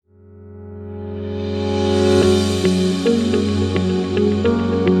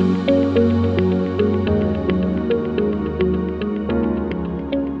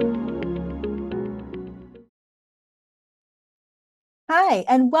Hi,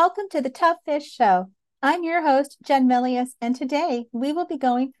 and welcome to the Tough Fish Show. I'm your host, Jen Milius, and today we will be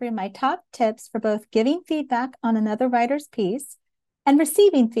going through my top tips for both giving feedback on another writer's piece and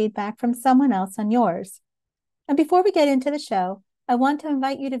receiving feedback from someone else on yours. And before we get into the show, I want to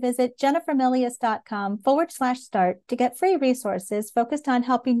invite you to visit jennifermilius.com/start to get free resources focused on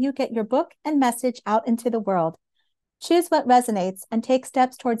helping you get your book and message out into the world. Choose what resonates and take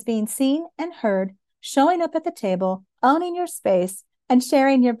steps towards being seen and heard, showing up at the table, owning your space, and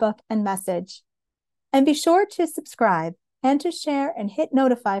sharing your book and message. And be sure to subscribe and to share and hit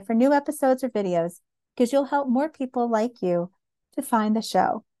notify for new episodes or videos, because you'll help more people like you to find the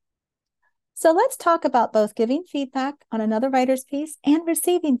show. So let's talk about both giving feedback on another writer's piece and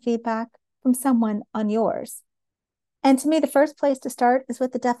receiving feedback from someone on yours. And to me, the first place to start is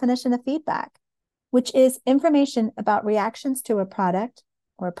with the definition of feedback, which is information about reactions to a product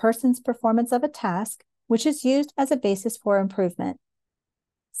or a person's performance of a task, which is used as a basis for improvement.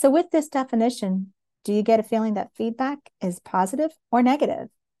 So with this definition, do you get a feeling that feedback is positive or negative?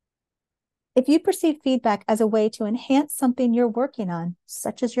 If you perceive feedback as a way to enhance something you're working on,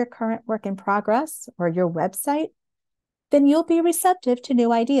 such as your current work in progress or your website, then you'll be receptive to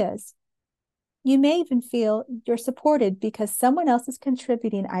new ideas. You may even feel you're supported because someone else is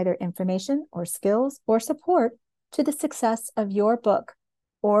contributing either information or skills or support to the success of your book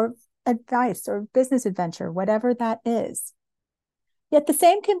or advice or business adventure, whatever that is. Yet the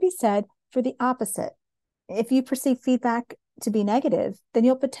same can be said for the opposite. If you perceive feedback to be negative, then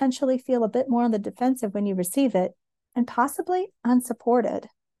you'll potentially feel a bit more on the defensive when you receive it and possibly unsupported.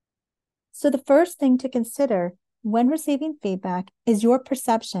 So the first thing to consider when receiving feedback is your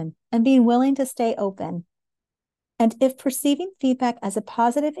perception and being willing to stay open. And if perceiving feedback as a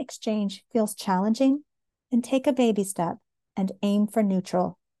positive exchange feels challenging, then take a baby step and aim for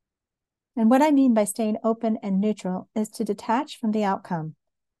neutral. And what I mean by staying open and neutral is to detach from the outcome,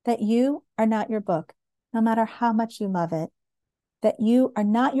 that you are not your book, no matter how much you love it, that you are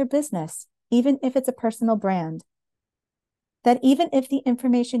not your business, even if it's a personal brand, that even if the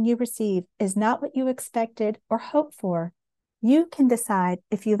information you receive is not what you expected or hoped for, you can decide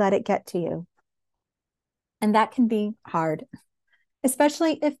if you let it get to you. And that can be hard,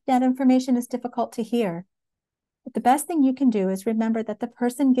 especially if that information is difficult to hear. But the best thing you can do is remember that the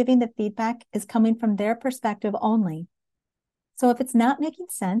person giving the feedback is coming from their perspective only. So if it's not making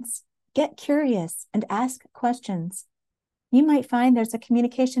sense, get curious and ask questions. You might find there's a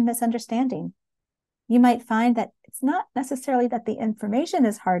communication misunderstanding. You might find that it's not necessarily that the information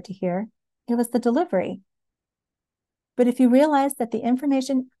is hard to hear, it was the delivery. But if you realize that the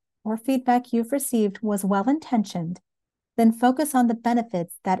information or feedback you've received was well-intentioned, then focus on the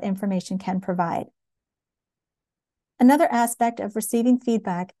benefits that information can provide. Another aspect of receiving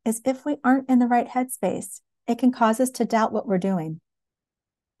feedback is if we aren't in the right headspace, it can cause us to doubt what we're doing.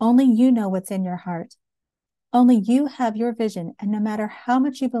 Only you know what's in your heart. Only you have your vision, and no matter how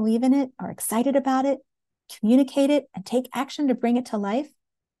much you believe in it, are excited about it, communicate it, and take action to bring it to life,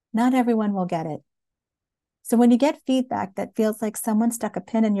 not everyone will get it. So when you get feedback that feels like someone stuck a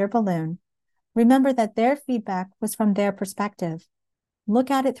pin in your balloon, remember that their feedback was from their perspective.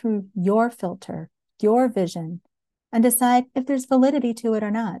 Look at it through your filter, your vision, and decide if there's validity to it or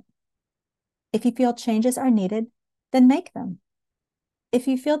not. If you feel changes are needed, then make them. If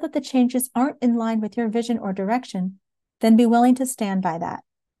you feel that the changes aren't in line with your vision or direction, then be willing to stand by that.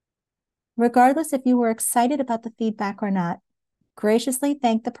 Regardless if you were excited about the feedback or not, graciously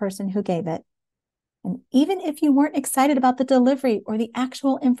thank the person who gave it. And even if you weren't excited about the delivery or the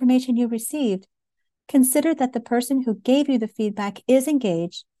actual information you received, consider that the person who gave you the feedback is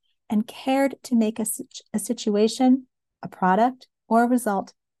engaged and cared to make a situation, a product, or a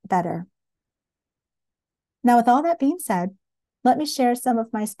result better. Now, with all that being said, let me share some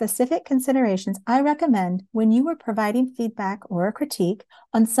of my specific considerations I recommend when you are providing feedback or a critique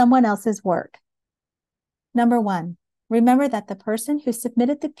on someone else's work. Number one, remember that the person who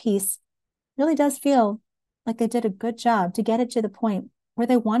submitted the piece really does feel like they did a good job to get it to the point where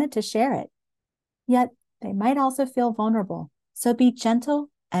they wanted to share it. Yet, they might also feel vulnerable. So be gentle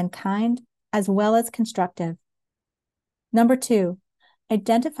and kind, as well as constructive. Number two,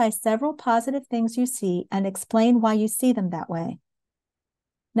 identify several positive things you see and explain why you see them that way.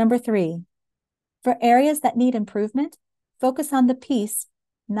 Number three, for areas that need improvement, focus on the piece,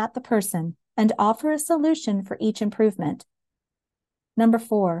 not the person, and offer a solution for each improvement. Number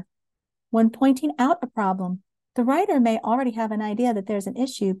four, when pointing out a problem, the writer may already have an idea that there's an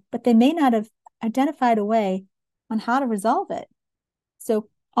issue, but they may not have identified a way on how to resolve it. So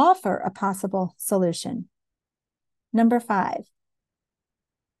offer a possible solution. Number five,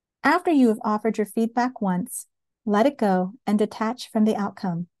 after you have offered your feedback once, Let it go and detach from the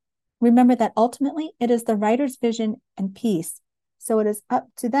outcome. Remember that ultimately it is the writer's vision and piece, so it is up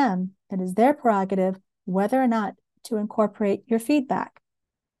to them, it is their prerogative, whether or not to incorporate your feedback.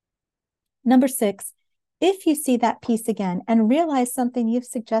 Number 6, if you see that piece again and realize something you've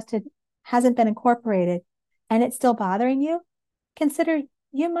suggested hasn't been incorporated and it's still bothering you, consider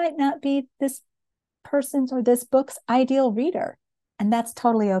you might not be this person's or this book's ideal reader, and that's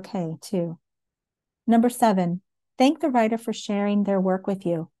totally okay too. Number 7, thank the writer for sharing their work with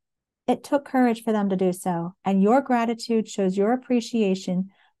you. It took courage for them to do so, and your gratitude shows your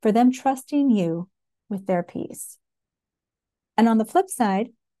appreciation for them trusting you with their piece. And on the flip side,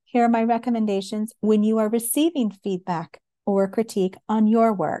 here are my recommendations when you are receiving feedback or critique on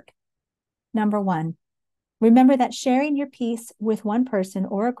your work. Number 1, remember that sharing your piece with one person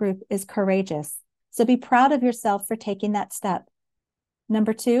or a group is courageous, so be proud of yourself for taking that step.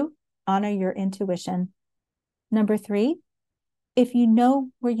 Number 2, honor your intuition. Number 3, if you know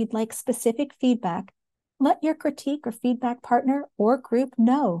where you'd like specific feedback, let your critique or feedback partner or group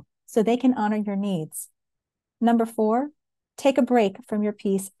know so they can honor your needs. Number 4, take a break from your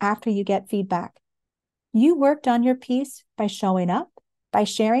piece after you get feedback. You worked on your piece by showing up, by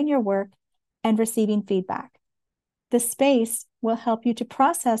sharing your work, and receiving feedback. The space will help you to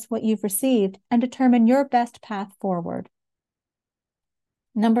process what you've received and determine your best path forward.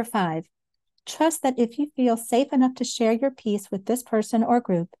 Number 5, trust that if you feel safe enough to share your piece with this person or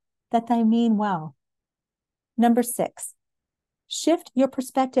group, that they mean well. Number 6, shift your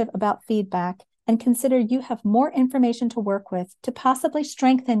perspective about feedback and consider you have more information to work with to possibly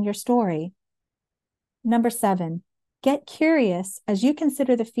strengthen your story. Number 7, get curious as you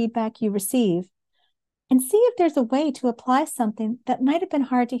consider the feedback you receive and see if there's a way to apply something that might have been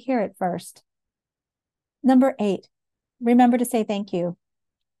hard to hear at first. Number 8, remember to say thank you.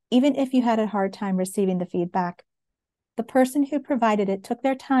 Even if you had a hard time receiving the feedback, the person who provided it took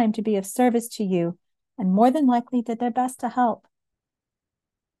their time to be of service to you and more than likely did their best to help.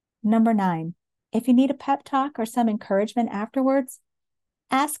 Number 9, if you need a pep talk or some encouragement afterwards,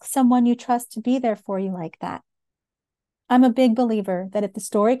 ask someone you trust to be there for you like that. I'm a big believer that if the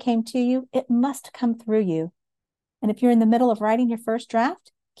story came to you, it must come through you. And if you're in the middle of writing your first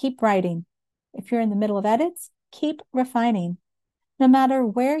draft, keep writing. If you're in the middle of edits, keep refining. No matter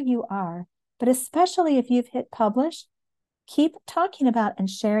where you are, but especially if you've hit publish, keep talking about and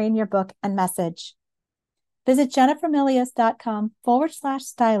sharing your book and message. Visit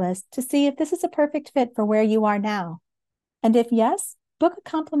jennifermilius.com/stylist to see if this is a perfect fit for where you are now. And if yes, book a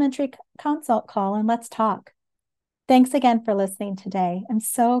complimentary consult call and let's talk. Thanks again for listening today. I'm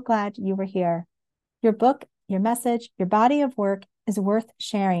so glad you were here. Your book, your message, your body of work is worth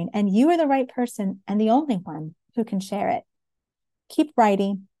sharing, and you are the right person and the only one who can share it. Keep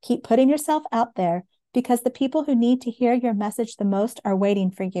writing, keep putting yourself out there, because the people who need to hear your message the most are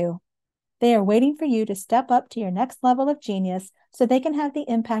waiting for you. They are waiting for you to step up to your next level of genius so they can have the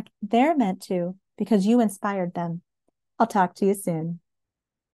impact they're meant to because you inspired them. I'll talk to you soon.